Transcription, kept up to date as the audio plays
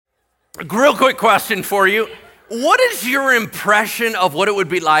Real quick question for you. What is your impression of what it would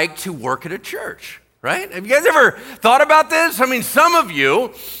be like to work at a church, right? Have you guys ever thought about this? I mean, some of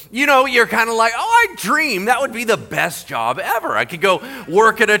you, you're kind of like, I dream that would be the best job ever. I could go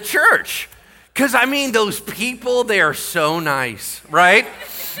work at a church. Because, those people, they are so nice, right?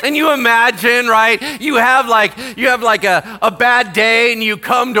 And you imagine, right? You have like a bad day and you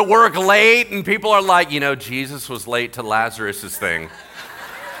come to work late and people are like, Jesus was late to Lazarus's thing.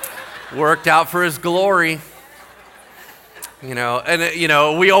 Worked out for his glory.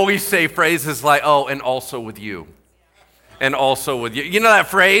 We always say phrases like, oh, and also with you. And also with you. You know that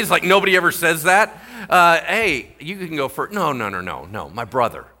phrase? Like nobody ever says that. Hey, you can go first. No. My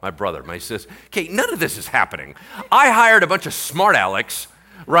brother, my sister. Okay, none of this is happening. I hired a bunch of smart Alecks,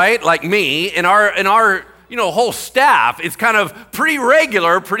 right? Like me, and our whole staff is kind of pretty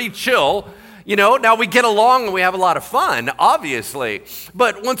regular, pretty chill. Now we get along and we have a lot of fun, obviously.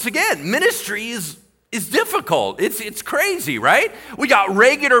 But once again, ministry is difficult. It's crazy, right? We got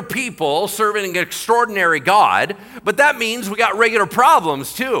regular people serving an extraordinary God, but that means we got regular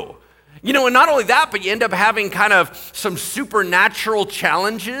problems too. And not only that, but you end up having kind of some supernatural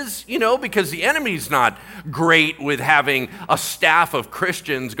challenges, because the enemy's not great with having a staff of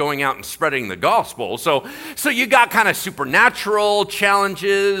Christians going out and spreading the gospel. So you got kind of supernatural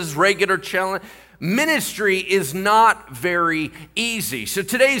challenges, regular challenge. Ministry is not very easy. So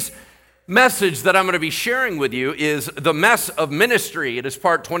today's message that I'm going to be sharing with you is The Mess of Ministry. It is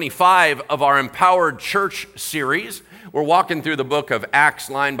part 25 of our Empowered Church series. We're walking through the book of Acts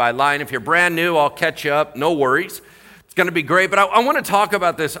line by line. If you're brand new, I'll catch you up. No worries. It's going to be great. But I want to talk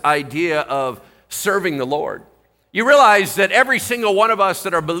about this idea of serving the Lord. You realize that every single one of us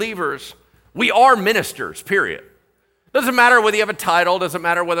that are believers, we are ministers, period. Doesn't matter whether you have a title, doesn't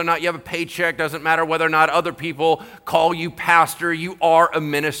matter whether or not you have a paycheck, doesn't matter whether or not other people call you pastor, you are a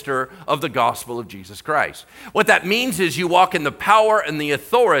minister of the gospel of Jesus Christ. What that means is you walk in the power and the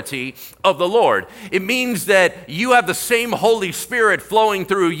authority of the Lord. It means that you have the same Holy Spirit flowing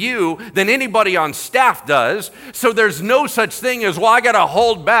through you than anybody on staff does, so there's no such thing as, I got to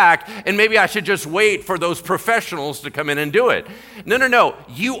hold back and maybe I should just wait for those professionals to come in and do it. No,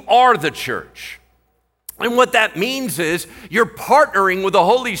 you are the church. And what that means is you're partnering with the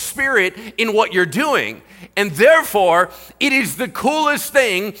Holy Spirit in what you're doing. And therefore, it is the coolest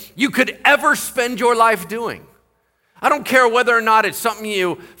thing you could ever spend your life doing. I don't care whether or not it's something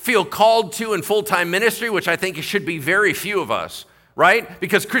you feel called to in full-time ministry, which I think it should be very few of us, right?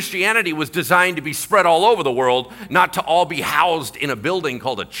 Because Christianity was designed to be spread all over the world, not to all be housed in a building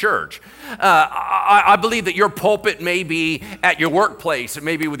called a church. I believe that your pulpit may be at your workplace, it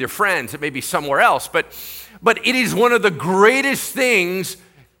may be with your friends, it may be somewhere else, but it is one of the greatest things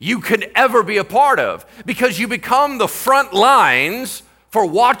you could ever be a part of, because you become the front lines for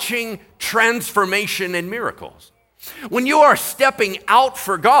watching transformation and miracles. When you are stepping out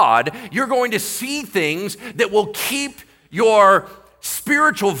for God, you're going to see things that will keep your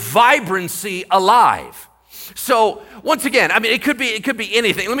spiritual vibrancy alive. So once again, it could be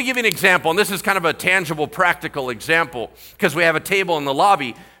anything. Let me give you an example, and this is kind of a tangible, practical example because we have a table in the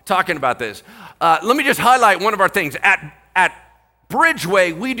lobby talking about this. Let me just highlight one of our things. At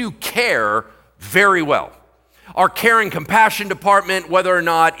Bridgeway, we do care very well. Our care and compassion department, whether or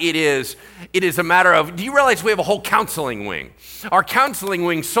not it is a matter of, do you realize we have a whole counseling wing? Our counseling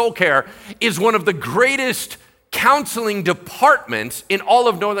wing, Soul Care, is one of the greatest counseling departments in all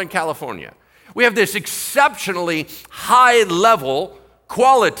of Northern California. We have this exceptionally high level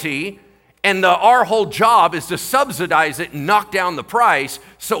quality, and our whole job is to subsidize it and knock down the price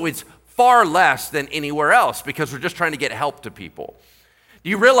so it's far less than anywhere else, because we're just trying to get help to people. Do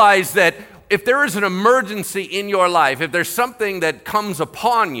you realize that if there is an emergency in your life, if there's something that comes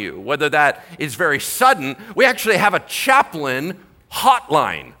upon you, whether that is very sudden, we actually have a chaplain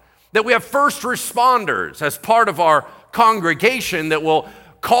hotline, that we have first responders as part of our congregation that will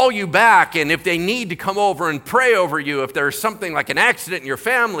call you back, and if they need to come over and pray over you, if there's something like an accident in your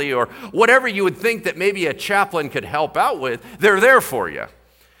family or whatever you would think that maybe a chaplain could help out with, they're there for you.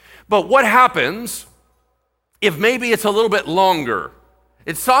 But what happens if maybe it's a little bit longer?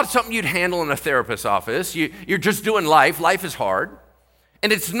 It's not something you'd handle in a therapist's office. You're just doing life. Life is hard.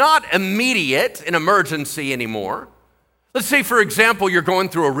 And it's not immediate, an emergency anymore. Let's say, for example, you're going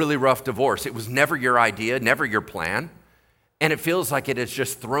through a really rough divorce. It was never your idea, never your plan, and it feels like it has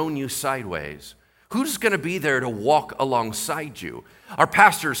just thrown you sideways. Who's going to be there to walk alongside you? Our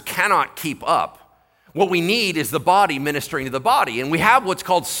pastors cannot keep up. What we need is the body ministering to the body, and we have what's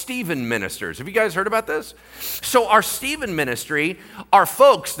called Stephen ministers. Have you guys heard about this? So our Stephen ministry are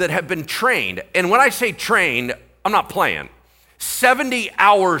folks that have been trained, and when I say trained, I'm not playing. 70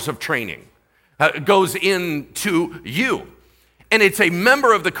 hours of training goes into you. And it's a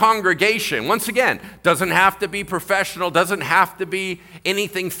member of the congregation. Once again, doesn't have to be professional, doesn't have to be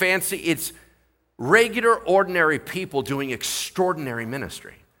anything fancy. It's regular, ordinary people doing extraordinary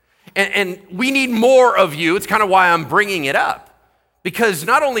ministry. And we need more of you. It's kind of why I'm bringing it up. Because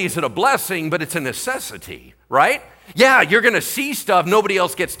not only is it a blessing, but it's a necessity, right? Yeah, you're going to see stuff nobody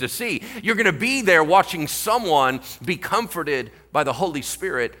else gets to see. You're going to be there watching someone be comforted by the Holy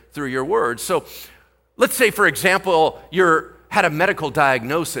Spirit through your words. So let's say, for example, you're had a medical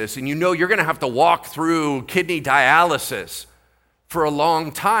diagnosis and you know you're going to have to walk through kidney dialysis for a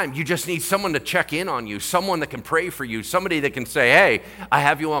long time. You just need someone to check in on you, someone that can pray for you, somebody that can say, hey, I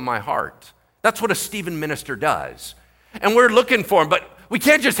have you on my heart. That's what a Stephen minister does. And we're looking for him, but we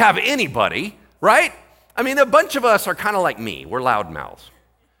can't just have anybody, right? I mean, a bunch of us are kind of like me. We're loudmouths.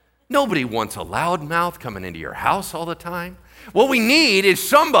 Nobody wants a loudmouth coming into your house all the time. What we need is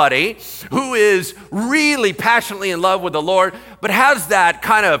somebody who is really passionately in love with the Lord, but has that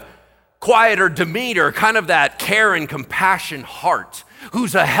kind of quieter demeanor, kind of that care and compassion heart,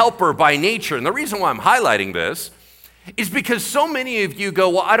 who's a helper by nature. And the reason why I'm highlighting this is because so many of you go,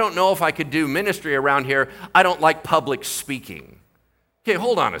 well, I don't know if I could do ministry around here. I don't like public speaking. Okay,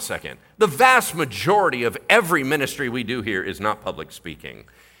 hold on a second. The vast majority of every ministry we do here is not public speaking.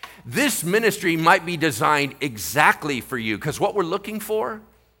 This ministry might be designed exactly for you because what we're looking for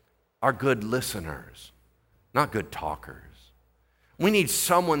are good listeners, not good talkers. We need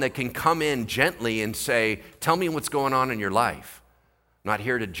someone that can come in gently and say, tell me what's going on in your life. I'm not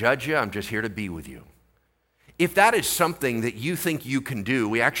here to judge you, I'm just here to be with you. If that is something that you think you can do,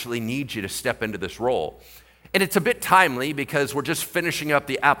 we actually need you to step into this role. And it's a bit timely because we're just finishing up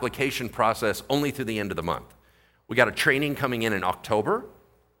the application process only through the end of the month. We got a training coming in October.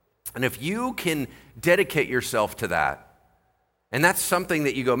 And if you can dedicate yourself to that, and that's something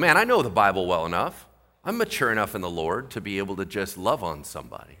that you go, man, I know the Bible well enough. I'm mature enough in the Lord to be able to just love on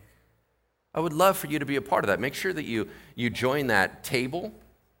somebody. I would love for you to be a part of that. Make sure that you join that table.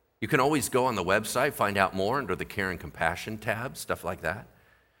 You can always go on the website, find out more under the Care and Compassion tab, stuff like that.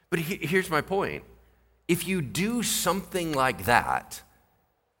 But here's my point. If you do something like that,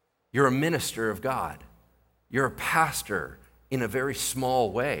 you're a minister of God. You're a pastor in a very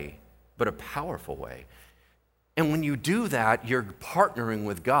small way, but a powerful way. And when you do that, you're partnering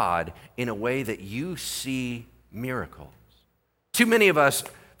with God in a way that you see miracles. Too many of us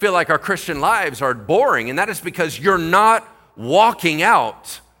feel like our Christian lives are boring, and that is because you're not walking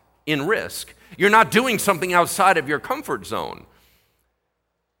out in risk. You're not doing something outside of your comfort zone.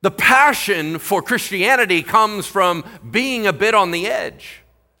 The passion for Christianity comes from being a bit on the edge.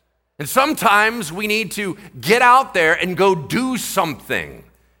 And sometimes we need to get out there and go do something.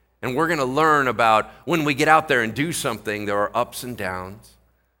 And we're going to learn about when we get out there and do something, there are ups and downs,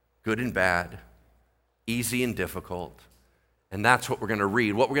 good and bad, easy and difficult. And that's what we're going to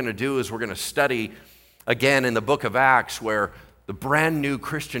read. What we're going to do is we're going to study again in the book of Acts where the brand new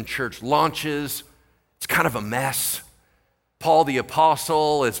Christian church launches. It's kind of a mess. Paul the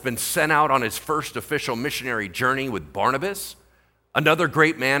Apostle has been sent out on his first official missionary journey with Barnabas, another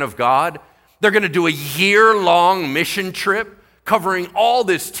great man of God. They're going to do a year-long mission trip covering all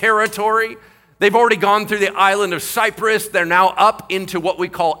this territory. They've already gone through the island of Cyprus. They're now up into what we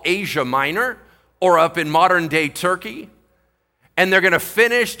call Asia Minor, or up in modern-day Turkey. And they're going to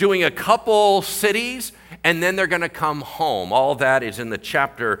finish doing a couple cities, and then they're going to come home. All that is in the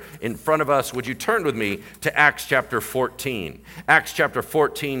chapter in front of us. Would you turn with me to Acts chapter 14? Acts chapter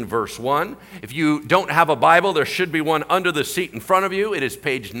 14, verse 1. If you don't have a Bible, there should be one under the seat in front of you. It is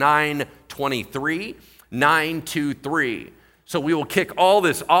page 923, 923. So we will kick all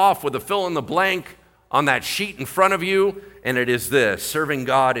this off with a fill in the blank on that sheet in front of you, and it is this: serving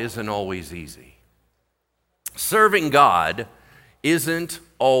God isn't always easy. Serving God isn't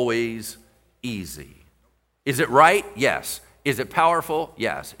always easy. Is it right? Yes. Is it powerful?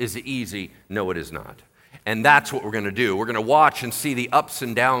 Yes. Is it easy? No, it is not. And that's what we're going to do. We're going to watch and see the ups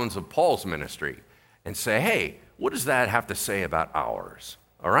and downs of Paul's ministry and say, hey, what does that have to say about ours?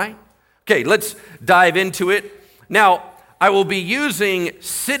 All right? Okay, let's dive into it. Now, I will be using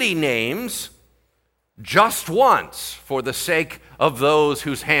city names just once for the sake of those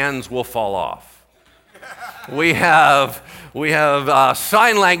whose hands will fall off. We have a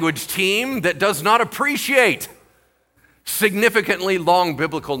sign language team that does not appreciate significantly long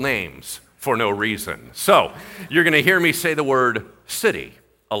biblical names for no reason. So you're going to hear me say the word city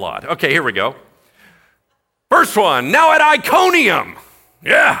a lot. Okay, here we go. First one, now at Iconium.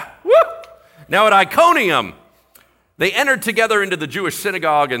 Yeah, woo! Now at Iconium, They entered together into the Jewish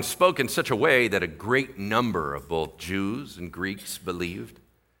synagogue and spoke in such a way that a great number of both Jews and Greeks believed.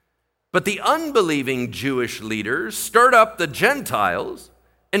 But the unbelieving Jewish leaders stirred up the Gentiles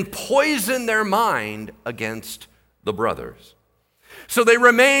and poisoned their mind against the brothers. So they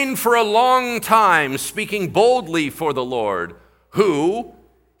remained for a long time speaking boldly for the Lord, who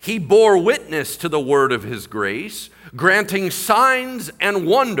he bore witness to the word of his grace, granting signs and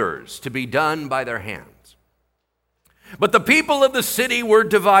wonders to be done by their hands. But the people of the city were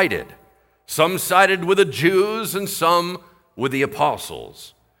divided. Some sided with the Jews and some with the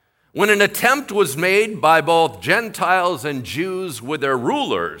apostles. When an attempt was made by both Gentiles and Jews with their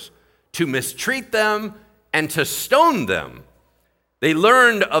rulers to mistreat them and to stone them, they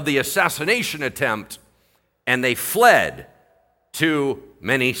learned of the assassination attempt and they fled to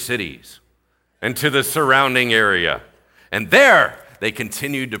many cities and to the surrounding area. And there they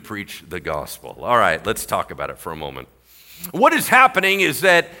continued to preach the gospel. All right, let's talk about it for a moment. What is happening is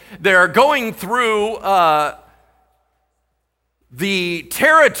that they're going through the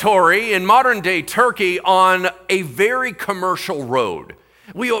territory in modern-day Turkey on a very commercial road.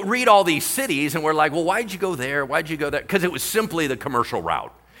 We read all these cities and we're like, well, why'd you go there? Why'd you go there? Because it was simply the commercial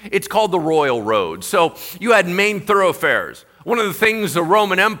route. It's called the Royal Road. So you had main thoroughfares. One of the things the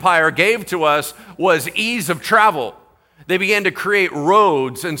Roman Empire gave to us was ease of travel. They began to create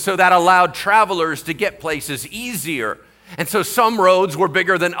roads, and so that allowed travelers to get places easier. And so some roads were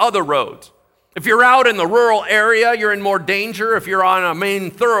bigger than other roads. If you're out in the rural area, you're in more danger. If you're on a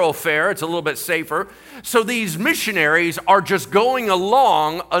main thoroughfare, it's a little bit safer. So these missionaries are just going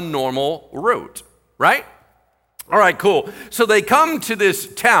along a normal route, right? All right, cool. So they come to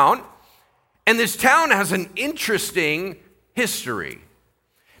this town, and this town has an interesting history.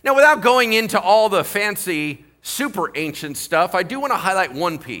 Now, without going into all the fancy, super ancient stuff, I do want to highlight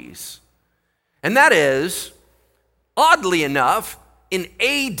one piece, and that is, oddly enough, in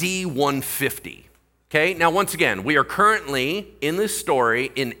AD 150. Okay, now once again, we are currently in this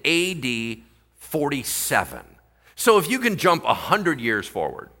story in AD 47. So if you can jump 100 years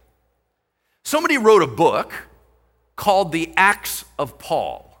forward, somebody wrote a book called the Acts of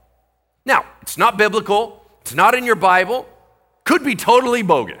Paul. Now, it's not biblical, it's not in your Bible, could be totally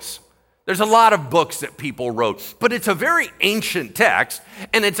bogus. There's a lot of books that people wrote, but it's a very ancient text,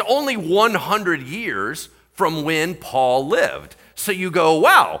 and it's only 100 years from when Paul lived. So you go,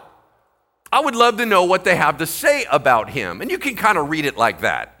 wow, I would love to know what they have to say about him. And you can kind of read it like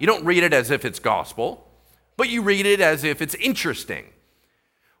that. You don't read it as if it's gospel, but you read it as if it's interesting.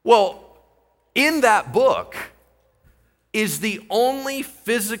 Well, in that book is the only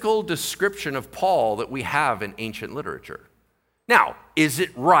physical description of Paul that we have in ancient literature. Now, is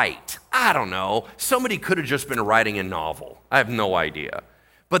it right? I don't know. Somebody could have just been writing a novel. I have no idea.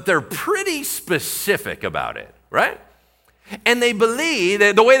 But they're pretty specific about it, right? And they believe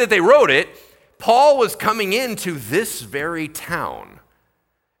that the way that they wrote it, Paul was coming into this very town,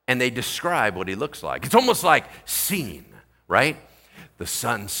 and they describe what he looks like. It's almost like scene, right? The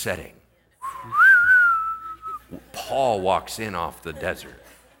sun setting. Paul walks in off the desert.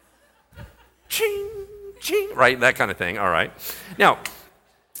 Ching, ching, right? That kind of thing, all right. Now,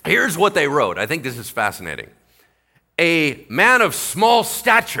 here's what they wrote. I think this is fascinating. A man of small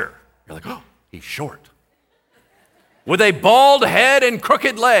stature. You're like, oh, he's short. With a bald head and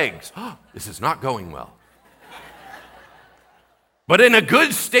crooked legs. Oh, this is not going well. But in a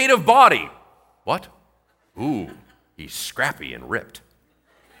good state of body. What? Ooh, he's scrappy and ripped.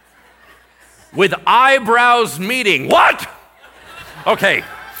 With eyebrows meeting. What? Okay,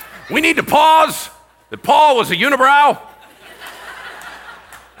 we need to pause. That Paul was a unibrow.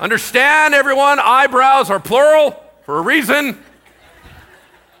 Understand, everyone, eyebrows are plural for a reason.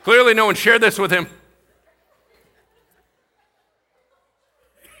 Clearly no one shared this with him.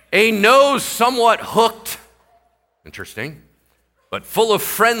 A nose somewhat hooked, interesting, but full of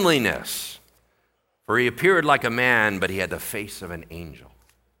friendliness. For he appeared like a man, but he had the face of an angel.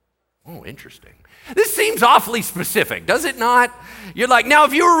 Oh, interesting. This seems awfully specific, does it not? You're like, now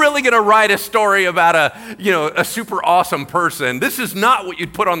if you were really going to write a story about a super awesome person, this is not what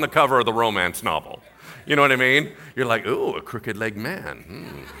you'd put on the cover of the romance novel. You know what I mean? You're like, ooh, a crooked-legged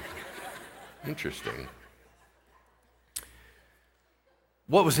man. Interesting.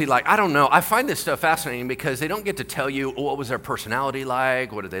 What was he like? I don't know. I find this stuff fascinating because they don't get to tell you what was their personality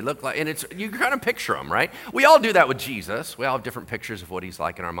like, what did they look like, and you kind of picture them, right? We all do that with Jesus. We all have different pictures of what he's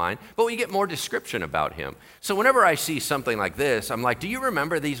like in our mind, but we get more description about him. So whenever I see something like this, I'm like, do you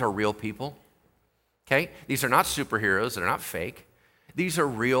remember these are real people? Okay? These are not superheroes. They're not fake. These are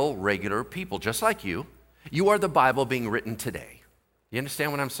real, regular people, just like you. You are the Bible being written today. You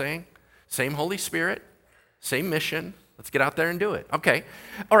understand what I'm saying? Same Holy Spirit, Same mission. Let's get out there and do it. Okay.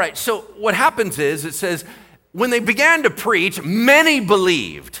 All right. So what happens is it says, when they began to preach, many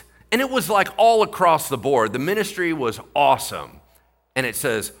believed. And it was like all across the board. The ministry was awesome. And it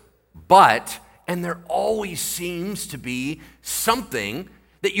says, but, and there always seems to be something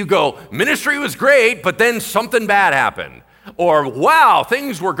that you go, ministry was great, but then something bad happened. Or, wow,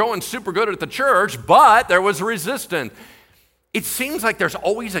 things were going super good at the church, but there was resistance. It seems like there's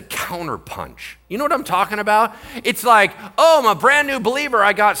always a counterpunch. You know what I'm talking about? It's like, oh, I'm a brand new believer,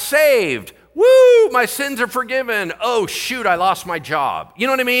 I got saved. Woo, my sins are forgiven. Oh, shoot, I lost my job. You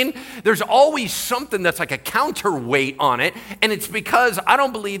know what I mean? There's always something that's like a counterweight on it, and it's because I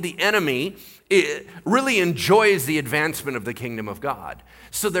don't believe the enemy really enjoys the advancement of the kingdom of God.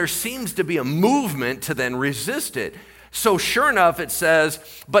 So there seems to be a movement to then resist it. So sure enough, it says,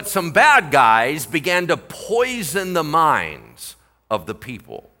 but some bad guys began to poison the minds of the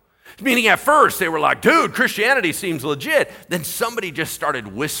people. Meaning at first they were like, dude, Christianity seems legit. Then somebody just started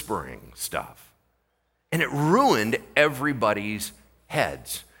whispering stuff. And it ruined everybody's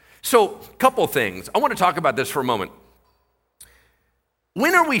heads. So a couple things. I want to talk about this for a moment.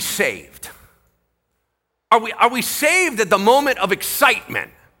 When are we saved? Are we saved at the moment of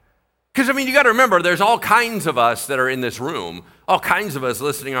excitement? Because, I mean, you got to remember, there's all kinds of us that are in this room, all kinds of us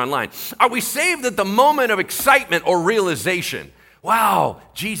listening online. Are we saved at the moment of excitement or realization? Wow,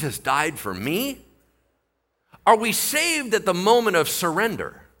 Jesus died for me? Are we saved at the moment of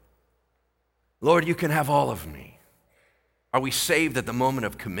surrender? Lord, you can have all of me. Are we saved at the moment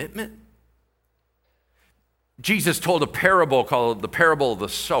of commitment? Jesus told a parable called the parable of the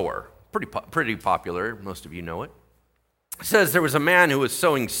sower. Pretty popular, most of you know it. It says there was a man who was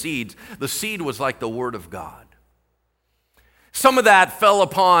sowing seeds. The seed was like the word of God. Some of that fell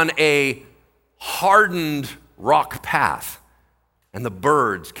upon a hardened rock path, and the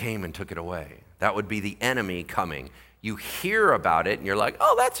birds came and took it away. That would be the enemy coming. You hear about it, and you're like,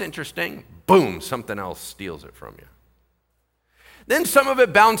 oh, that's interesting. Boom, something else steals it from you. Then some of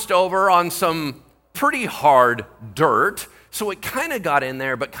it bounced over on some pretty hard dirt, so it kind of got in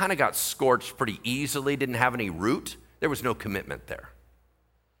there, but kind of got scorched pretty easily, didn't have any root. There was no commitment there.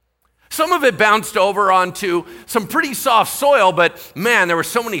 Some of it bounced over onto some pretty soft soil, but man, there were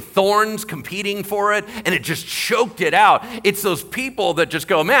so many thorns competing for it, and it just choked it out. It's those people that just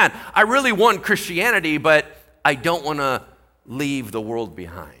go, man, I really want Christianity, but I don't want to leave the world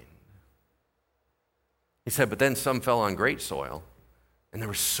behind. He said, but then some fell on great soil, and there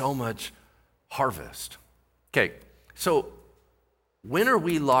was so much harvest. Okay, so when are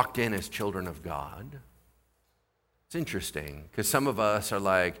we locked in as children of God? It's interesting, because some of us are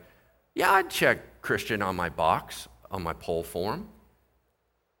like, yeah, I'd check Christian on my box, on my poll form.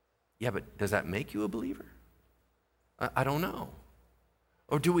 Yeah, but does that make you a believer? I don't know.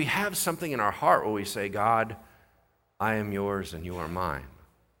 Or do we have something in our heart where we say, God, I am yours and you are mine?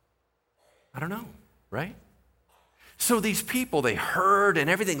 I don't know, right? So these people, they heard and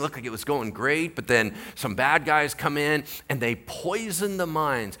everything looked like it was going great, but then some bad guys come in and they poison the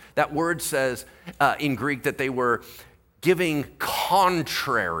minds. That word says in Greek that they were giving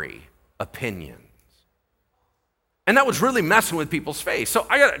contrary opinions. And that was really messing with people's faith. So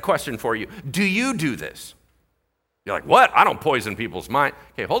I got a question for you. Do you do this? You're like, what? I don't poison people's mind.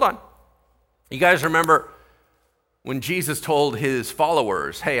 Okay, hold on. You guys remember when Jesus told his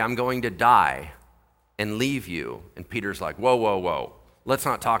followers, hey, I'm going to die and leave you. And Peter's like, whoa, whoa, whoa. Let's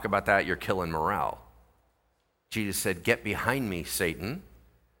not talk about that. You're killing morale. Jesus said, get behind me, Satan.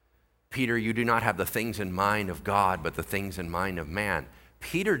 Peter, you do not have the things in mind of God, but the things in mind of man.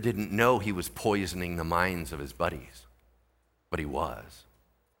 Peter didn't know he was poisoning the minds of his buddies, but he was.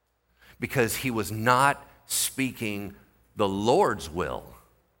 Because he was not speaking the Lord's will.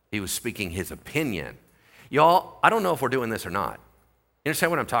 He was speaking his opinion. Y'all, I don't know if we're doing this or not. You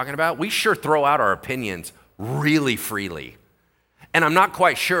understand what I'm talking about? We sure throw out our opinions really freely. And I'm not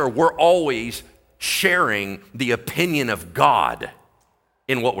quite sure we're always sharing the opinion of God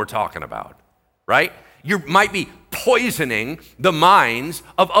in what we're talking about, right? You might be poisoning the minds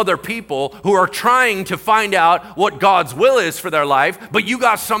of other people who are trying to find out what God's will is for their life, but you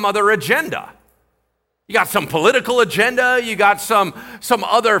got some other agenda. You got some political agenda, you got some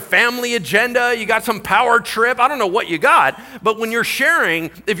other family agenda, you got some power trip, I don't know what you got, but when you're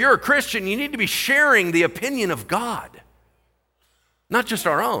sharing, if you're a Christian, you need to be sharing the opinion of God, not just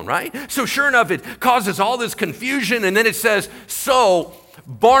our own, right? So sure enough, it causes all this confusion, and then it says, so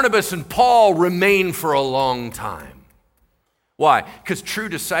Barnabas and Paul remained for a long time. Why? Because true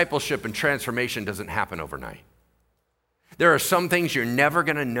discipleship and transformation doesn't happen overnight. There are some things you're never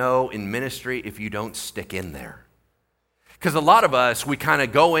going to know in ministry if you don't stick in there. Because a lot of us, we kind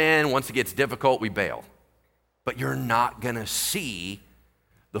of go in, once it gets difficult, we bail. but you're not going to see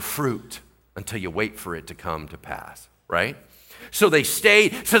the fruit until you wait for it to come to pass, right? So they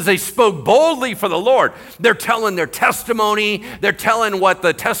stayed, it says they spoke boldly for the Lord. They're telling their testimony. They're telling what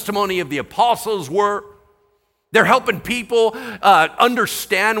the testimony of the apostles were. They're helping people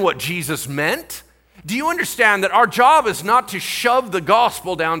understand what Jesus meant. Do you understand that our job is not to shove the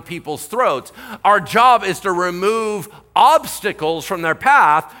gospel down people's throats? Our job is to remove obstacles from their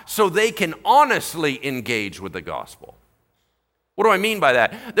path so they can honestly engage with the gospel. What do I mean by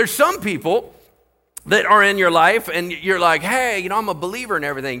that? There's some people that are in your life and you're like, hey, I'm a believer and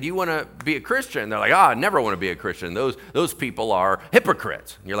everything. Do you want to be a Christian? They're like, I never want to be a Christian. Those people are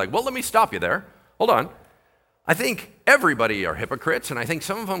hypocrites. And you're like, well, let me stop you there. Hold on. I think everybody are hypocrites, and I think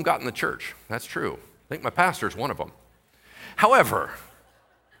some of them got in the church. That's true. I think my pastor's one of them. However,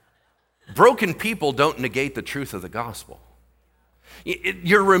 broken people don't negate the truth of the gospel.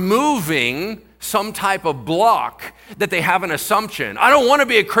 You're removing some type of block that they have an assumption. I don't want to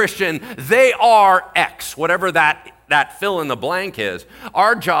be a Christian. They are X, whatever that fill in the blank is.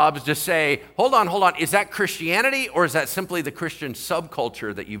 Our job is to say, hold on. Is that Christianity or is that simply the Christian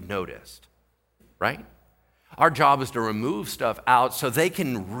subculture that you've noticed? Right? Our job is to remove stuff out so they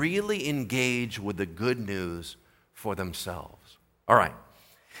can really engage with the good news for themselves. All right.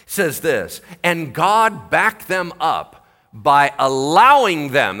 It says this, and God backed them up by allowing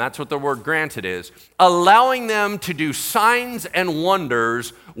them, that's what the word granted is, allowing them to do signs and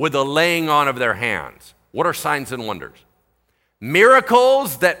wonders with the laying on of their hands. What are signs and wonders?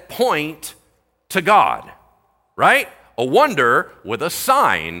 Miracles that point to God, right? A wonder with a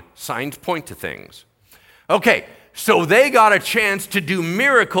sign. Signs point to things. Okay, so they got a chance to do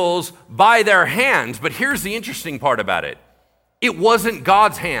miracles by their hands, but here's the interesting part about it. It wasn't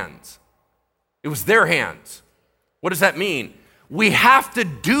God's hands. It was their hands. What does that mean? We have to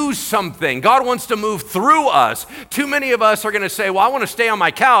do something. God wants to move through us. Too many of us are going to say, well, I want to stay on my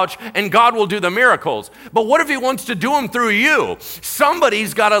couch and God will do the miracles. But what if he wants to do them through you?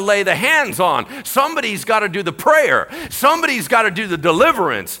 Somebody's got to lay the hands on. Somebody's got to do the prayer. Somebody's got to do the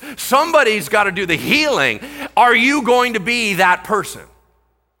deliverance. Somebody's got to do the healing. Are you going to be that person?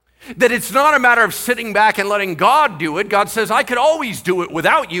 That it's not a matter of sitting back and letting God do it. God says, I could always do it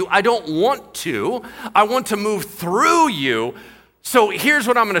without you. I don't want to. I want to move through you. So here's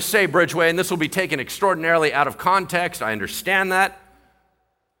what I'm going to say, Bridgeway, and this will be taken extraordinarily out of context. I understand that.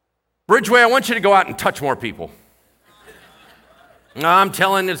 Bridgeway, I want you to go out and touch more people. I'm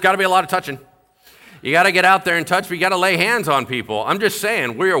telling you, there's got to be a lot of touching. You got to get out there and touch. We got to lay hands on people. I'm just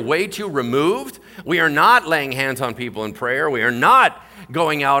saying, we are way too removed. We are not laying hands on people in prayer. We are not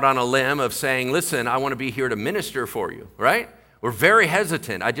going out on a limb of saying, listen, I want to be here to minister for you, right? We're very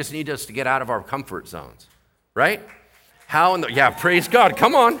hesitant. I just need us to get out of our comfort zones, right? Praise God.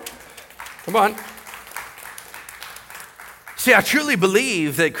 Come on. See, I truly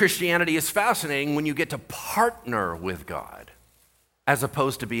believe that Christianity is fascinating when you get to partner with God as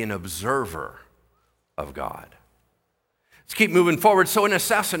opposed to be an observer of God. Let's keep moving forward. So an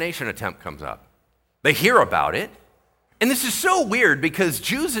assassination attempt comes up. They hear about it. And this is so weird because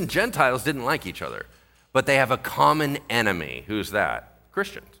Jews and Gentiles didn't like each other, but they have a common enemy. Who's that?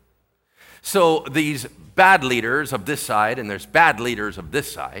 Christians. So these bad leaders of this side, and there's bad leaders of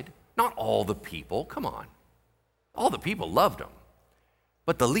this side, not all the people, come on. All the people loved them.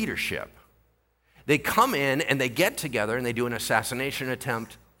 But the leadership, they come in and they get together and they do an assassination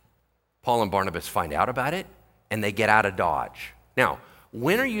attempt. Paul and Barnabas find out about it and they get out of Dodge. Now,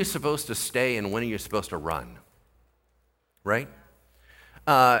 when are you supposed to stay and when are you supposed to run? Right?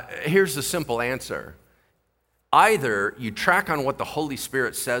 Here's the simple answer. Either you track on what the Holy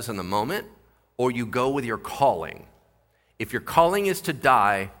Spirit says in the moment, or you go with your calling. If your calling is to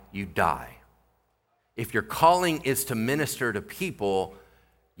die, you die. If your calling is to minister to people,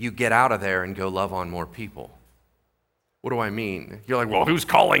 you get out of there and go love on more people. What do I mean? You're like, well, whose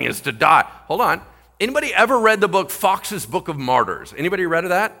calling is to die? Hold on. Anybody ever read the book Fox's Book of Martyrs? Anybody read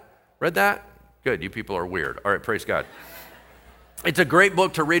that? Read that? Good, you people are weird. All right, praise God. It's a great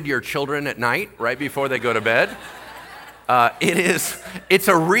book to read to your children at night, right before they go to bed. It's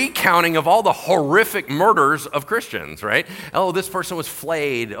a recounting of all the horrific murders of Christians, right? Oh, this person was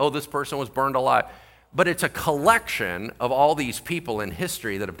flayed. Oh, this person was burned alive. But it's a collection of all these people in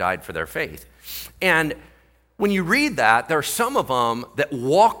history that have died for their faith. And when you read that, there are some of them that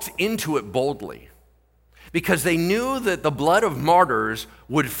walked into it boldly because they knew that the blood of martyrs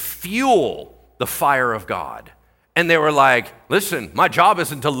would fuel the fire of God. And they were like, listen, my job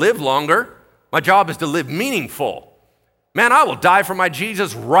isn't to live longer. My job is to live meaningful. Man, I will die for my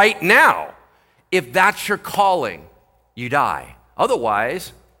Jesus right now. If that's your calling, you die.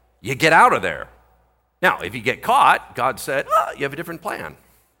 Otherwise, you get out of there. Now, if you get caught, God said, oh, you have a different plan,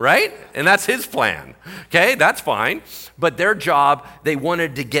 right? And that's his plan, okay? That's fine. But their job, they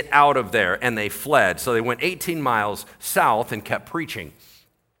wanted to get out of there, and they fled. So they went 18 miles south and kept preaching.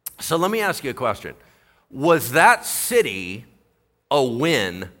 So let me ask you a question. Was that city a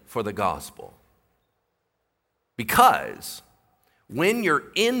win for the gospel? Because when you're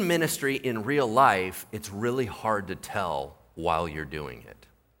in ministry in real life, it's really hard to tell while you're doing it.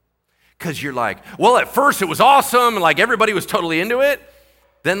 Because you're like, well, at first it was awesome, and like everybody was totally into it.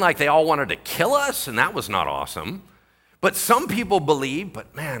 Then like they all wanted to kill us, and that was not awesome. But some people believed,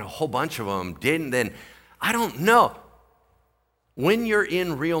 but man, a whole bunch of them didn't. Then I don't know. When you're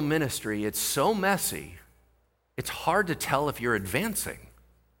in real ministry, it's so messy, it's hard to tell if you're advancing.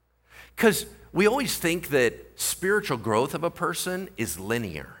 Because we always think that spiritual growth of a person is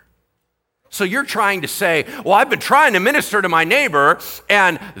linear. So you're trying to say, well, I've been trying to minister to my neighbor,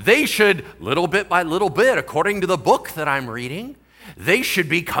 and they should, little bit by little bit, according to the book that I'm reading, they should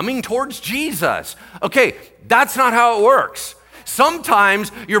be coming towards Jesus. Okay, that's not how it works.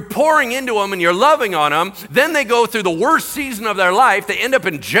 Sometimes you're pouring into them and you're loving on them, then they go through the worst season of their life, they end up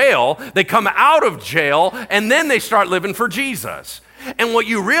in jail, they come out of jail, and then they start living for Jesus. And what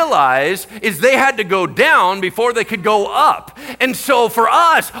you realize is they had to go down before they could go up. And so for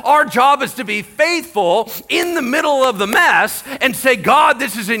us, our job is to be faithful in the middle of the mess and say, God,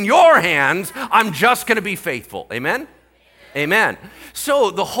 this is in your hands. I'm just going to be faithful. Amen? Amen.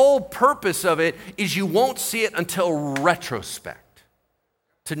 So the whole purpose of it is you won't see it until retrospect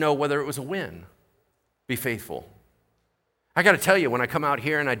to know whether it was a win. Be faithful. I got to tell you, when I come out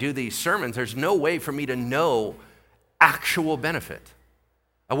here and I do these sermons, there's no way for me to know actual benefit.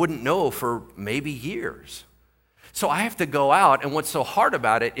 I wouldn't know for maybe years. So I have to go out, and what's so hard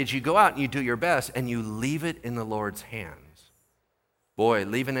about it is you go out and you do your best and you leave it in the Lord's hands. Boy,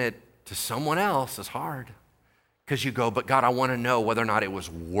 leaving it to someone else is hard because you go, but God, I want to know whether or not it was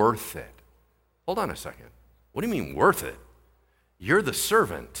worth it. Hold on a second. What do you mean worth it? You're the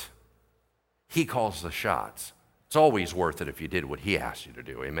servant. He calls the shots. It's always worth it if you did what he asked you to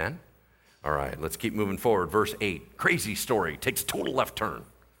do. Amen? All right, let's keep moving forward. Verse 8, crazy story, takes a total left turn.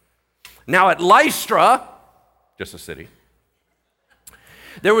 Now at Lystra, just a city,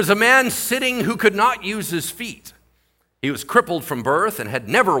 there was a man sitting who could not use his feet. He was crippled from birth and had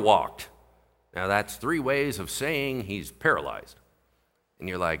never walked. Now that's 3 ways of saying he's paralyzed. And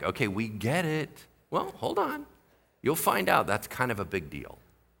you're like, okay, we get it. Well, hold on. You'll find out that's kind of a big deal.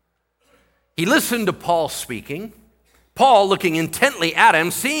 He listened to Paul speaking. Paul, looking intently at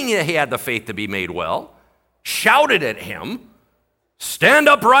him, seeing that he had the faith to be made well, shouted at him, "Stand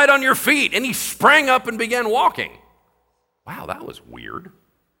upright on your feet." And he sprang up and began walking. Wow, that was weird.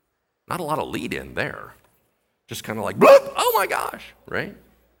 Not a lot of lead in there. Just kind of like, bloop, oh my gosh, right?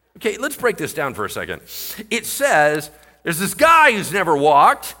 Okay, let's break this down for a second. It says there's this guy who's never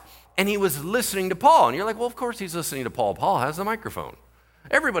walked, and he was listening to Paul. And you're like, well, of course he's listening to Paul. Paul has the microphone.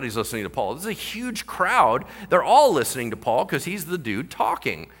 Everybody's listening to Paul. This is a huge crowd. They're all listening to Paul because he's the dude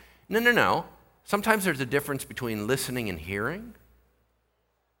talking. No. Sometimes there's a difference between listening and hearing.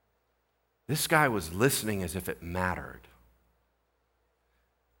 This guy was listening as if it mattered.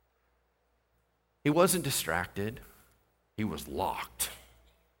 He wasn't distracted. He was locked.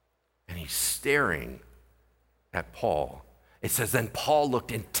 And he's staring at Paul. It says, then Paul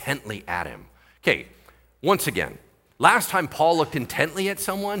looked intently at him. Okay, once again, last time Paul looked intently at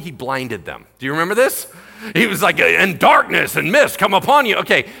someone, he blinded them. Do you remember this? He was like, and darkness and mist come upon you.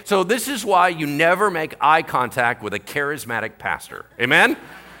 Okay, so this is why you never make eye contact with a charismatic pastor. Amen?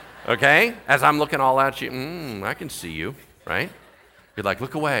 Okay? As I'm looking all at you, I can see you, right? You're like,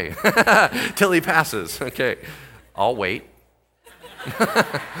 look away till he passes. Okay, I'll wait.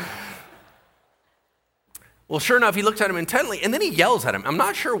 Well, sure enough, he looks at him intently, and then he yells at him. I'm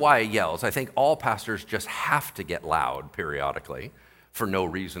not sure why he yells. I think all pastors just have to get loud periodically for no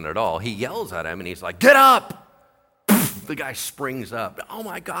reason at all. He yells at him, and he's like, get up! The guy springs up. Oh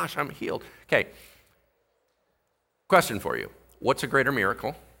my gosh, I'm healed. Okay, question for you. What's a greater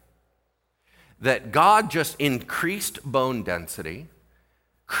miracle? That God just increased bone density,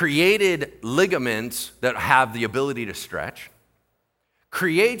 created ligaments that have the ability to stretch,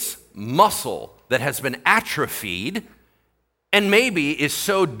 creates muscle that has been atrophied and maybe is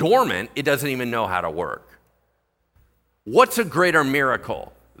so dormant it doesn't even know how to work. What's a greater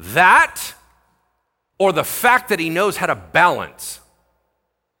miracle? That or the fact that he knows how to balance?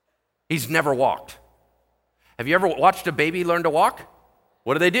 He's never walked. Have you ever watched a baby learn to walk?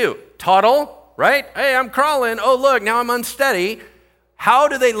 What do? Toddle, right? Hey, I'm crawling. Oh, look, now I'm unsteady. How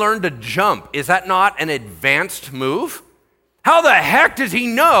do they learn to jump? Is that not an advanced move? How the heck does he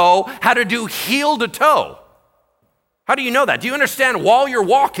know how to do heel to toe? How do you know that? Do you understand while you're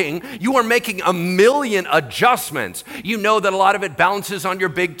walking, you are making a million adjustments? You know that a lot of it bounces on your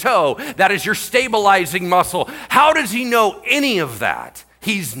big toe. That is your stabilizing muscle. How does he know any of that?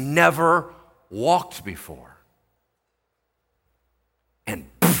 He's never walked before. And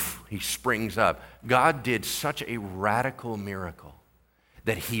poof, he springs up. God did such a radical miracle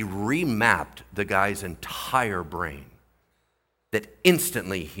that he remapped the guy's entire brain, that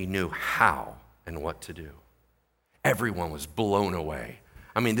instantly he knew how and what to do. Everyone was blown away.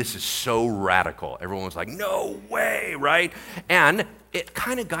 I mean, this is so radical. Everyone was like, no way, right? And it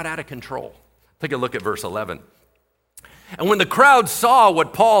kind of got out of control. Take a look at verse 11. And when the crowd saw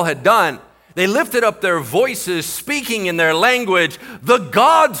what Paul had done, they lifted up their voices, speaking in their language, "The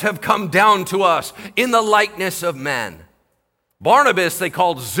gods have come down to us in the likeness of men." Barnabas they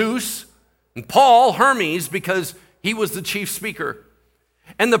called Zeus, and Paul Hermes, because he was the chief speaker.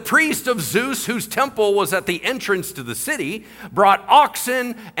 And the priest of Zeus, whose temple was at the entrance to the city, brought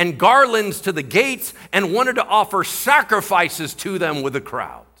oxen and garlands to the gates and wanted to offer sacrifices to them with the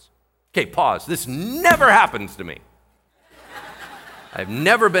crowds. Okay, pause. This never happens to me. I've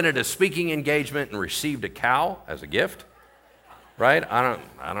never been at a speaking engagement and received a cow as a gift, right? I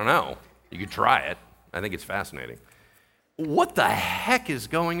don't know. You could try it. I think it's fascinating. What the heck is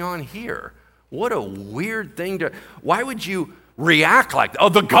going on here? What a weird thing to, why would you react like, oh,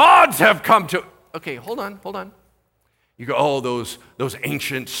 the gods have come to, okay, hold on. You go, oh, those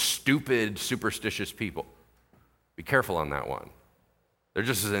ancient, stupid, superstitious people. Be careful on that one. They're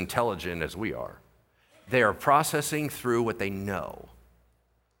just as intelligent as we are. They are processing through what they know.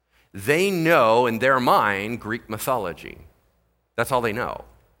 They know in their mind Greek mythology. That's all they know.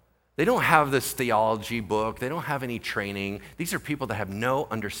 They don't have this theology book. They don't have any training. These are people that have no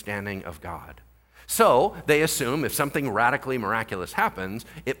understanding of God. So they assume if something radically miraculous happens,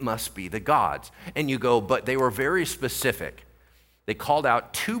 it must be the gods. And you go, but they were very specific. They called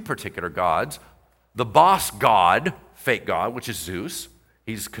out two particular gods, the boss god, fake god, which is Zeus.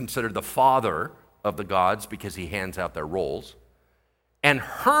 He's considered the father of the gods because he hands out their roles. And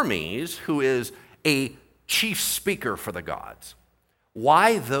Hermes, who is a chief speaker for the gods.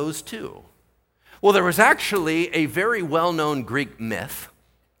 Why those two? Well, there was actually a very well-known Greek myth.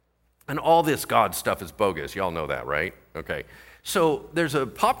 And all this God stuff is bogus. Y'all know that, right? Okay. So there's a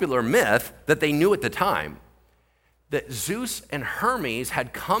popular myth that they knew at the time that Zeus and Hermes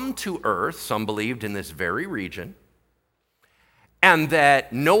had come to earth, some believed in this very region, and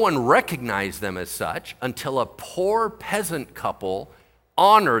that no one recognized them as such until a poor peasant couple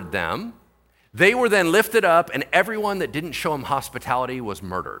honored them. They were then lifted up, and everyone that didn't show them hospitality was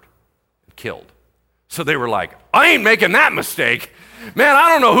murdered, killed. So they were like, I ain't making that mistake. Man, I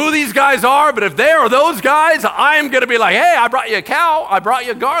don't know who these guys are, but if they are those guys, I'm going to be like, hey, I brought you a cow. I brought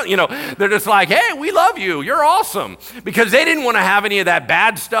you a garlic. You know, they're just like, hey, we love you. You're awesome. Because they didn't want to have any of that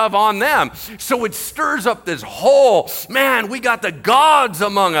bad stuff on them. So it stirs up this whole, man, we got the gods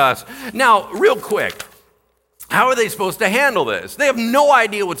among us. Now, real quick, how are they supposed to handle this? They have no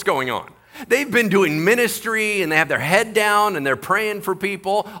idea what's going on. They've been doing ministry and they have their head down and they're praying for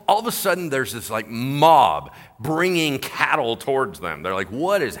people. All of a sudden, there's this like mob bringing cattle towards them. They're like,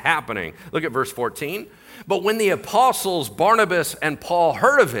 what is happening? Look at verse 14. But when the apostles Barnabas and Paul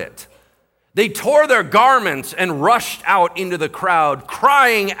heard of it, they tore their garments and rushed out into the crowd,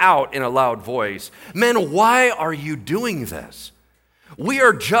 crying out in a loud voice, men, why are you doing this? We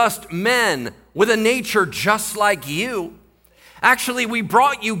are just men with a nature just like you. Actually, we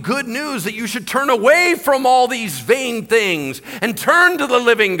brought you good news that you should turn away from all these vain things and turn to the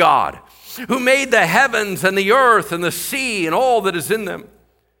living God, who made the heavens and the earth and the sea and all that is in them.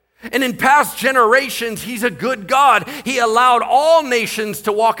 And in past generations, he's a good God. He allowed all nations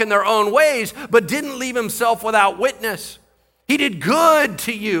to walk in their own ways, but didn't leave himself without witness. He did good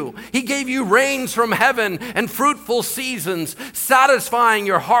to you. He gave you rains from heaven and fruitful seasons, satisfying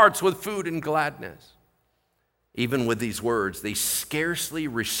your hearts with food and gladness. Even with these words, they scarcely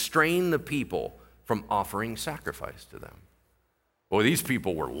restrain the people from offering sacrifice to them. Boy, these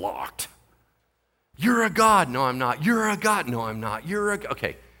people were locked. You're a god. No, I'm not. You're a god. No, I'm not. You're a...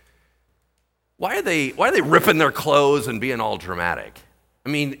 Okay. Why are they ripping their clothes and being all dramatic? I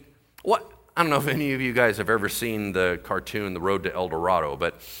mean, what? I don't know if any of you guys have ever seen the cartoon, The Road to El Dorado,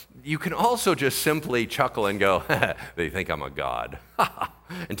 but you can also just simply chuckle and go, they think I'm a god,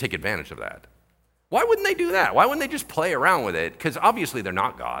 and take advantage of that. Why wouldn't they do that? Why wouldn't they just play around with it? Because obviously they're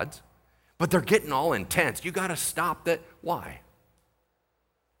not gods, but they're getting all intense. You got to stop that. Why?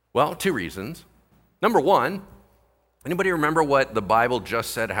 Well, two reasons. Number one, anybody remember what the Bible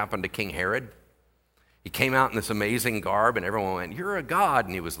just said happened to King Herod? He came out in this amazing garb, and everyone went, "You're a god."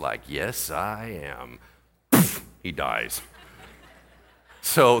 And he was like, "Yes, I am." Poof, he dies.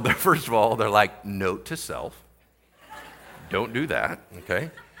 So first of all, they're like, note to self, don't do that,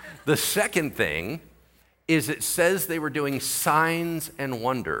 okay? The second thing is it says they were doing signs and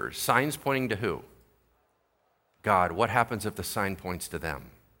wonders. Signs pointing to who? God. What happens if the sign points to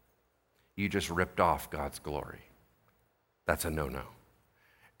them? You just ripped off God's glory. That's a no-no.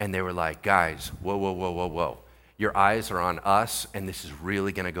 And they were like, guys, whoa, whoa, whoa, whoa, whoa. Your eyes are on us, and this is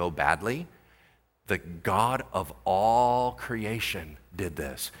really going to go badly. The God of all creation did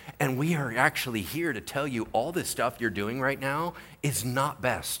this. And we are actually here to tell you all this stuff you're doing right now is not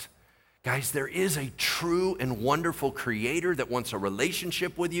best. Guys, there is a true and wonderful creator that wants a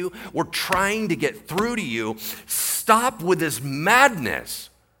relationship with you. We're trying to get through to you. Stop with this madness.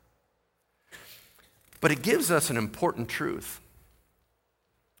 But it gives us an important truth.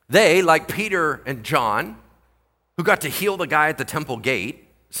 They, like Peter and John, who got to heal the guy at the temple gate,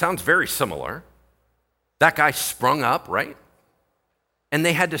 sounds very similar. That guy sprung up, right? And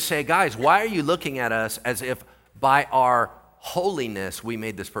they had to say, guys, why are you looking at us as if by our holiness we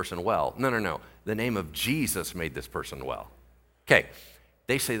made this person well? No, no, no. The name of Jesus made this person well. Okay,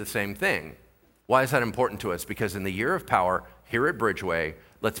 they say the same thing. Why is that important to us? Because in the year of power, here at Bridgeway,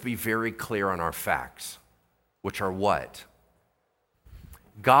 let's be very clear on our facts, which are what?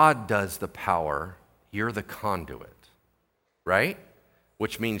 God does the power, you're the conduit, right?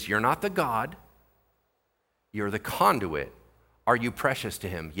 Which means you're not the God, you're the conduit. Are you precious to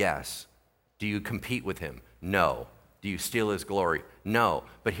him? Yes. Do you compete with him? No. Do you steal his glory? No.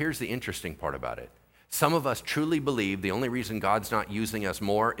 But here's the interesting part about it. Some of us truly believe the only reason God's not using us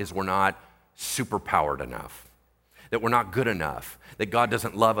more is we're not superpowered enough, that we're not good enough, that God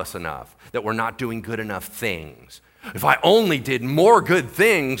doesn't love us enough, that we're not doing good enough things. If I only did more good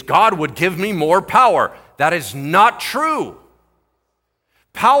things, God would give me more power. That is not true.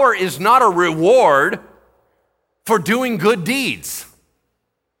 Power is not a reward for doing good deeds.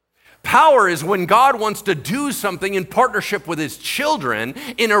 Power is when God wants to do something in partnership with his children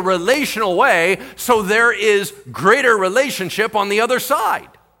in a relational way, so there is greater relationship on the other side.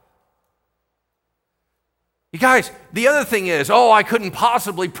 You guys, the other thing is, I couldn't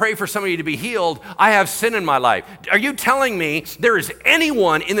possibly pray for somebody to be healed. I have sin in my life. Are you telling me there is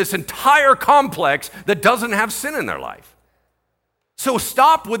anyone in this entire complex that doesn't have sin in their life? So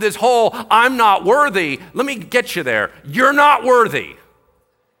stop with this whole, I'm not worthy. Let me get you there. You're not worthy.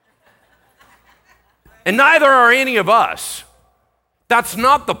 And neither are any of us. That's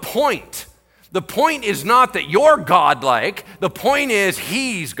not the point. The point is not that you're godlike. The point is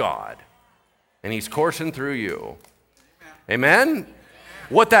he's God. And he's coursing through you. Amen? Amen?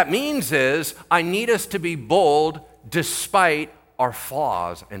 What that means is I need us to be bold despite our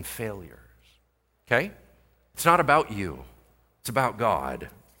flaws and failures. Okay? It's not about you. It's about God.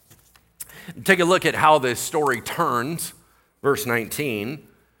 Take a look at how this story turns. Verse 19.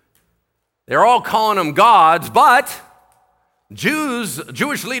 They're all calling them gods, but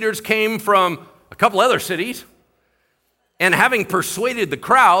Jewish leaders came from a couple other cities, and having persuaded the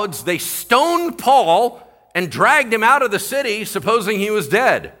crowds, they stoned Paul and dragged him out of the city, supposing he was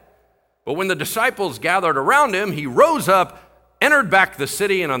dead. But when the disciples gathered around him, he rose up, entered back the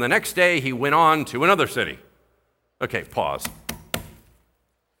city, and on the next day he went on to another city. Okay, pause.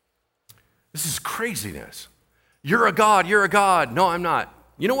 This is craziness. You're a god, you're a god. No, I'm not.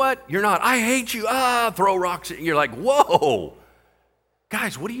 You know what? You're not. I hate you. Throw rocks at you. You're like, whoa.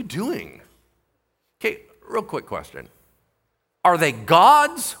 Guys, what are you doing? Okay, real quick question. Are they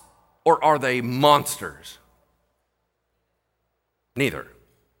gods or are they monsters? Neither.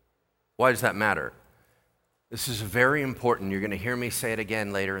 Why does that matter? This is very important. You're going to hear me say it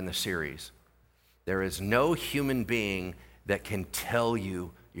again later in the series. There is no human being that can tell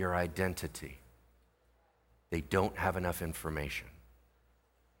you your identity. They don't have enough information.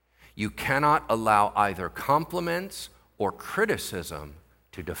 You cannot allow either compliments or criticism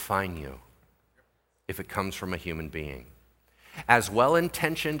to define you if it comes from a human being. As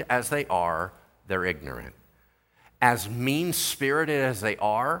well-intentioned as they are, they're ignorant. As mean-spirited as they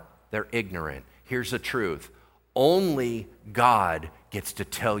are, they're ignorant. Here's the truth. Only God gets to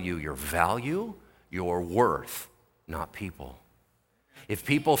tell you your value, your worth, not people. If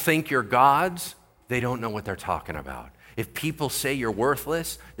people think you're gods, they don't know what they're talking about. If people say you're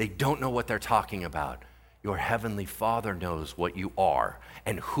worthless, they don't know what they're talking about. Your heavenly Father knows what you are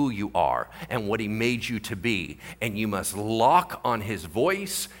and who you are and what he made you to be, and you must lock on his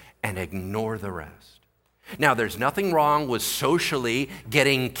voice and ignore the rest. Now, there's nothing wrong with socially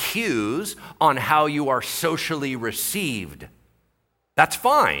getting cues on how you are socially received. That's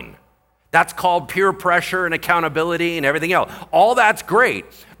fine. That's called peer pressure and accountability and everything else. All that's great,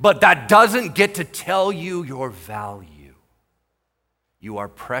 but that doesn't get to tell you your value. You are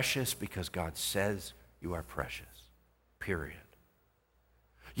precious because God says you are precious, period.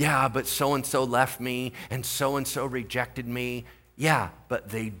 Yeah, but so-and-so left me and so-and-so rejected me. Yeah, but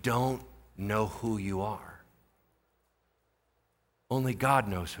they don't know who you are. Only God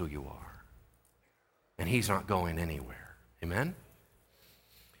knows who you are, and he's not going anywhere. Amen?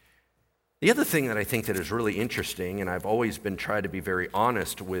 The other thing that I think that is really interesting, and I've always been trying to be very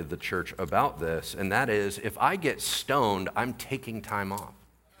honest with the church about this, and that is if I get stoned, I'm taking time off.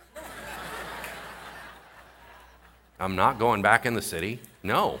 I'm not going back in the city.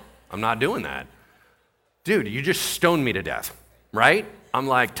 No, I'm not doing that. Dude, you just stoned me to death, right? I'm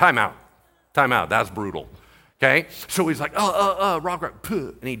like, time out, that's brutal, okay? So he's like, rock,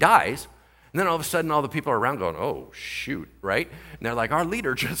 and he dies. And then all of a sudden, all the people around going, oh, shoot, right? And they're like, our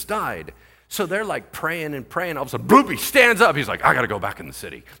leader just died. So they're like praying and praying. All of a sudden, boop, he stands up. He's like, I got to go back in the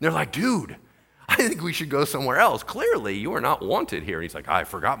city. And they're like, dude, I think we should go somewhere else. Clearly, you are not wanted here. And he's like, I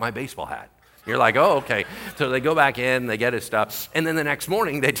forgot my baseball hat. You're like, oh, okay. So they go back in, they get his stuff, and then the next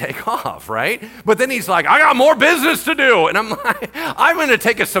morning they take off, right? But then he's like, I got more business to do. And I'm like, I'm going to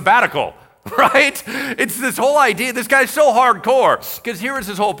take a sabbatical, right? It's this whole idea. This guy's so hardcore because here is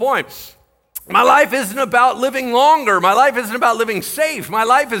his whole point. My life isn't about living longer. My life isn't about living safe. My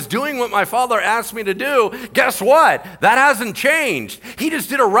life is doing what my Father asked me to do. Guess what? That hasn't changed. He just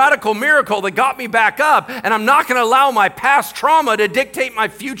did a radical miracle that got me back up, and I'm not going to allow my past trauma to dictate my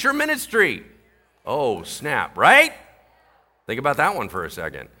future ministry. Oh, snap, right? Think about that one for a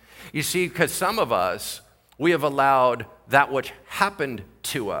second. You see, because some of us, we have allowed that which happened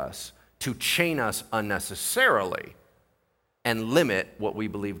to us to chain us unnecessarily and limit what we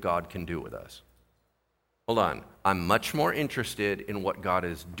believe God can do with us. Hold on. I'm much more interested in what God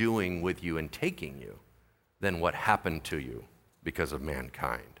is doing with you and taking you than what happened to you because of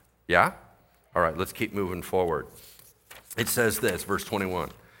mankind. Yeah? All right, let's keep moving forward. It says this, verse 21.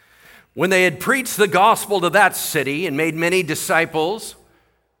 When they had preached the gospel to that city and made many disciples,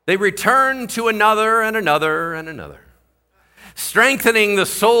 they returned to another and another and another, strengthening the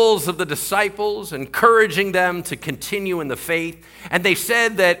souls of the disciples, encouraging them to continue in the faith. And they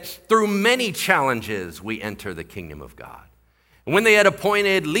said that through many challenges we enter the kingdom of God. And when they had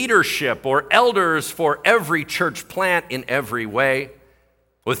appointed leadership or elders for every church plant in every way,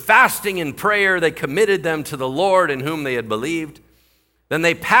 with fasting and prayer they committed them to the Lord in whom they had believed. Then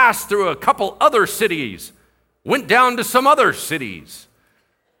they passed through a couple other cities, went down to some other cities.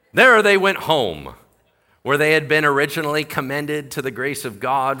 There they went home, where they had been originally commended to the grace of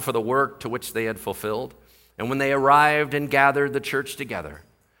God for the work to which they had fulfilled. And when they arrived and gathered the church together,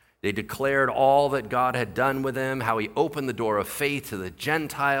 they declared all that God had done with them, how he opened the door of faith to the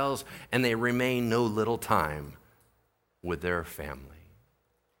Gentiles, and they remained no little time with their family.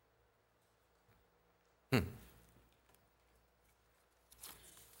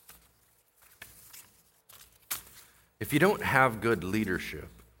 If you don't have good leadership,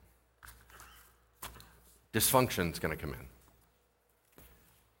 dysfunction's going to come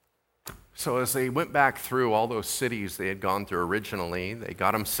in. So as they went back through all those cities they had gone through originally, they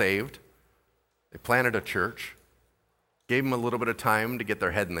got them saved, they planted a church, gave them a little bit of time to get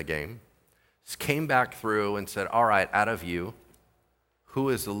their head in the game, just came back through and said, all right, out of you, who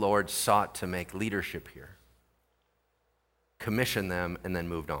is the Lord sought to make leadership here? Commissioned them and then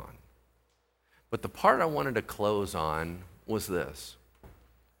moved on. But the part I wanted to close on was this.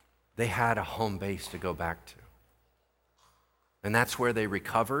 They had a home base to go back to. And that's where they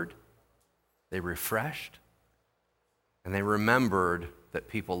recovered, they refreshed, and they remembered that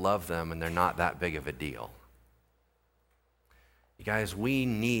people love them and they're not that big of a deal. You guys, we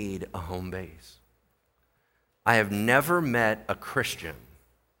need a home base. I have never met a Christian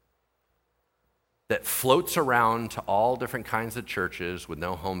that floats around to all different kinds of churches with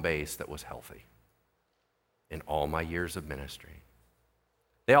no home base that was healthy in all my years of ministry.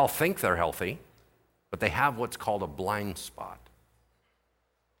 They all think they're healthy, but they have what's called a blind spot.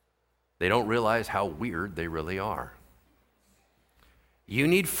 They don't realize how weird they really are. You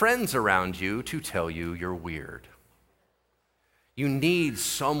need friends around you to tell you you're weird. You need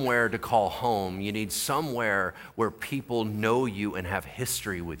somewhere to call home. You need somewhere where people know you and have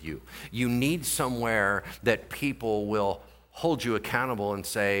history with you. You need somewhere that people will hold you accountable and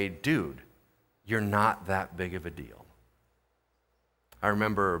say, dude, you're not that big of a deal. I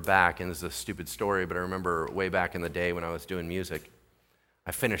remember back, and this is a stupid story, but I remember way back in the day when I was doing music,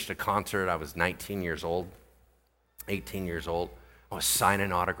 I finished a concert. I was 19 years old, 18 years old. I was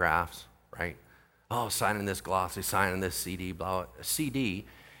signing autographs, right? Oh, signing this glossy, signing this CD, blah, CD.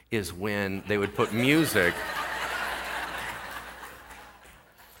 is when they would put music,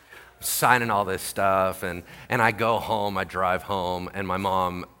 signing all this stuff, and I go home, I drive home, and my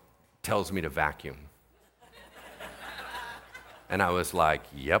mom tells me to vacuum. And I was like,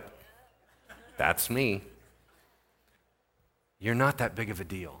 yep, that's me. You're not that big of a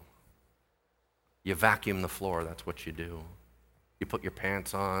deal. You vacuum the floor, that's what you do. You put your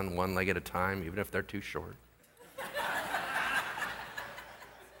pants on one leg at a time, even if they're too short.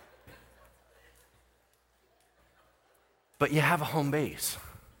 But you have a home base.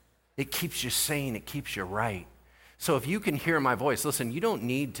 It keeps you sane, it keeps you right. So if you can hear my voice, listen, you don't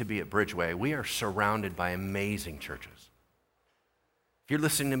need to be at Bridgeway. We are surrounded by amazing churches. If you're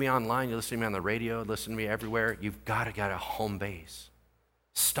listening to me online, you're listening to me on the radio, listening to me everywhere, you've got to get a home base.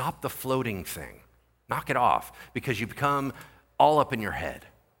 Stop the floating thing. Knock it off, because you become all up in your head,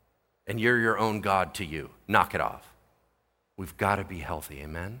 and you're your own God to you. Knock it off. We've got to be healthy,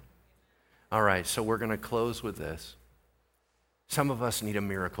 amen? All right, so we're going to close with this. Some of us need a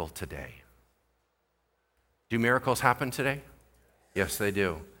miracle today. Do miracles happen today? Yes, they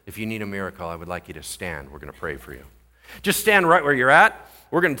do. If you need a miracle, I would like you to stand. We're going to pray for you. Just stand right where you're at.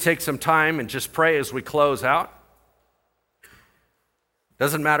 We're going to take some time and just pray as we close out.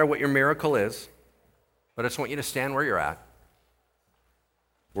 Doesn't matter what your miracle is, but I just want you to stand where you're at.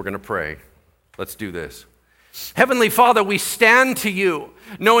 We're going to pray. Let's do this. Heavenly Father, we stand to you,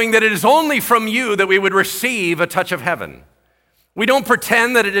 knowing that it is only from you that we would receive a touch of heaven. We don't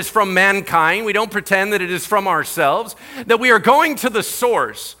pretend that it is from mankind. We don't pretend that it is from ourselves, that we are going to the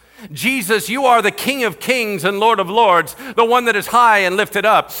source. Jesus, you are the King of kings and Lord of lords, the one that is high and lifted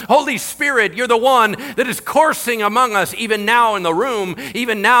up. Holy Spirit, you're the one that is coursing among us, even now in the room,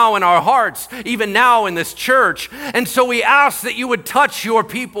 even now in our hearts, even now in this church. And so we ask that you would touch your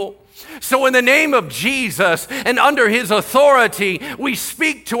people. So in the name of Jesus and under his authority, we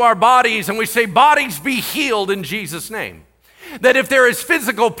speak to our bodies and we say, bodies be healed in Jesus' name. That if there is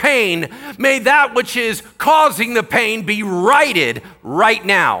physical pain, may that which is causing the pain be righted right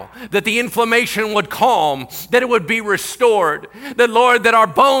now. That the inflammation would calm, that it would be restored. That, Lord, that our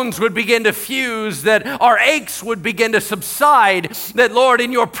bones would begin to fuse, that our aches would begin to subside. That, Lord,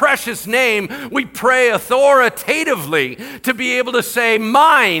 in your precious name, we pray authoritatively to be able to say,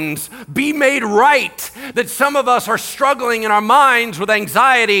 minds be made right. That some of us are struggling in our minds with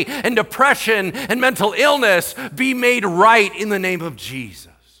anxiety and depression and mental illness, be made right in the name of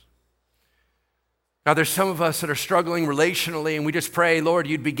Jesus. Now, there's some of us that are struggling relationally, and we just pray, Lord,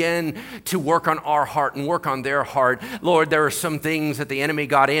 you'd begin to work on our heart and work on their heart. Lord, there are some things that the enemy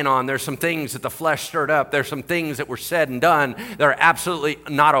got in on. There's some things that the flesh stirred up. There's some things that were said and done that are absolutely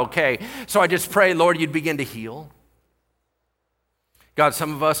not okay. So I just pray, Lord, you'd begin to heal. God,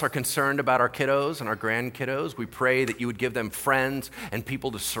 some of us are concerned about our kiddos and our grandkiddos. We pray that you would give them friends and people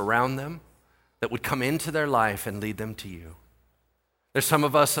to surround them that would come into their life and lead them to you. There's some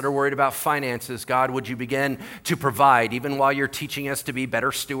of us that are worried about finances. God, would you begin to provide, even while you're teaching us to be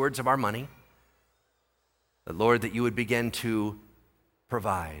better stewards of our money? That, Lord, that you would begin to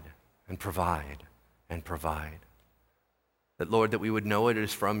provide and provide and provide. That, Lord, that we would know it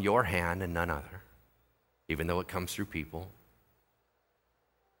is from your hand and none other, even though it comes through people.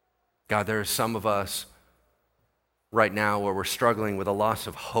 God, there are some of us right now where we're struggling with a loss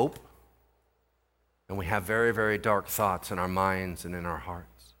of hope. And we have very, very dark thoughts in our minds and in our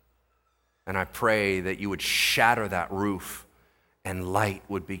hearts. And I pray that you would shatter that roof and light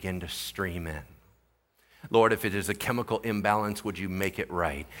would begin to stream in. Lord, if it is a chemical imbalance, would you make it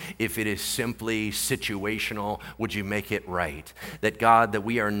right? If it is simply situational, would you make it right? That, God, that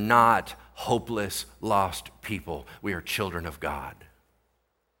we are not hopeless, lost people. We are children of God.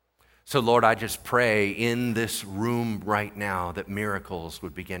 So, Lord, I just pray in this room right now that miracles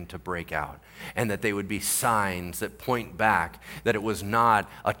would begin to break out and that they would be signs that point back that it was not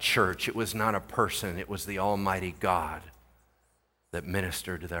a church, it was not a person, it was the Almighty God that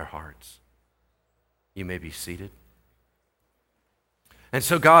ministered to their hearts. You may be seated. And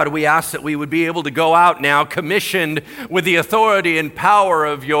so, God, we ask that we would be able to go out now commissioned with the authority and power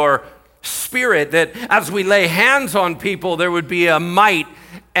of your Spirit, that as we lay hands on people, there would be a might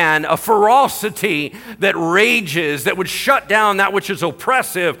and a ferocity that rages, that would shut down that which is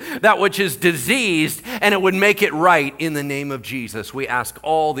oppressive, that which is diseased, and it would make it right in the name of Jesus. We ask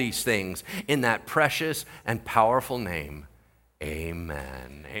all these things in that precious and powerful name.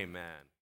 Amen. Amen.